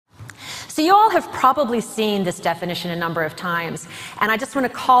So you all have probably seen this definition a number of times, and I just want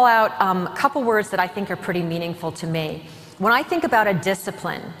to call out a couple words that I think are pretty meaningful to me. When I think about a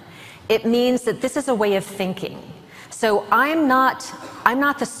discipline, it means that this is a way of thinking. So I'm not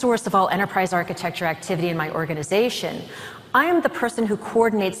the source of all enterprise architecture activity in my organization. I am the person who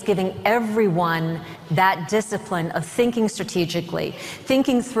coordinates giving everyone that discipline of thinking strategically,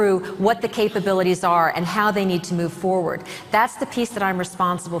 thinking through what the capabilities are and how they need to move forward. That's the piece that I'm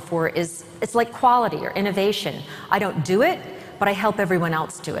responsible for. It's like quality or innovation. I don't do it, but I help everyone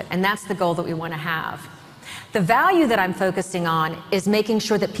else do it. And that's the goal that we want to have. The value that I'm focusing on is making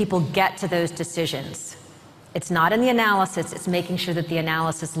sure that people get to those decisions. It's not in the analysis, it's making sure that the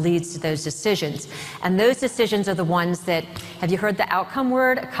analysis leads to those decisions. And those decisions are the ones that, have you heard the outcome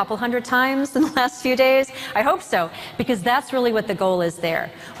word a couple hundred times in the last few days? I hope so, because that's really what the goal is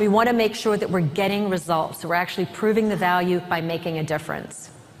there. We want to make sure that we're getting results, so we're actually proving the value by making a difference.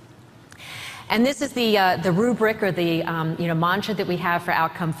 And this is the rubric or the mantra that we have for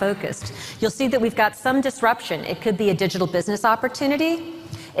outcome focused. You'll see that we've got some disruption. It could be a digital business opportunity.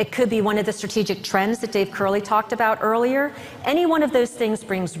 It could be one of the strategic trends that Dave Curley talked about earlier. Any one of those things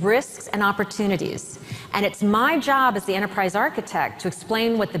brings risks and opportunities. And it's my job as the enterprise architect to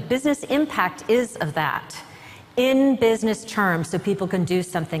explain what the business impact is of that in business terms so people can do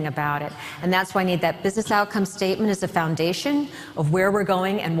something about it. And that's why I need that business outcome statement as a foundation of where we're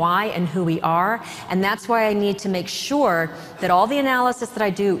going and why and who we are. And that's why I need to make sure that all the analysis that I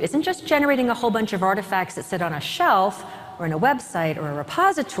do isn't just generating a whole bunch of artifacts that sit on a shelf or in a website or a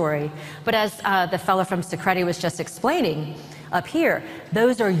repository, but as the fellow from Socredi was just explaining up here,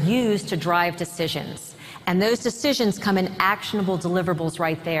 those are used to drive decisions. And those decisions come in actionable deliverables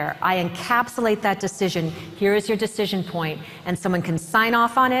right there. I encapsulate that decision. Here is your decision point. And someone can sign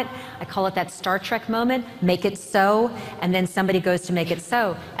off on it. I call it that Star Trek moment, make it so, and then somebody goes to make it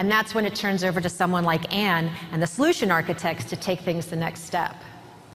so. And that's when it turns over to someone like Anne and the solution architects to take things the next step.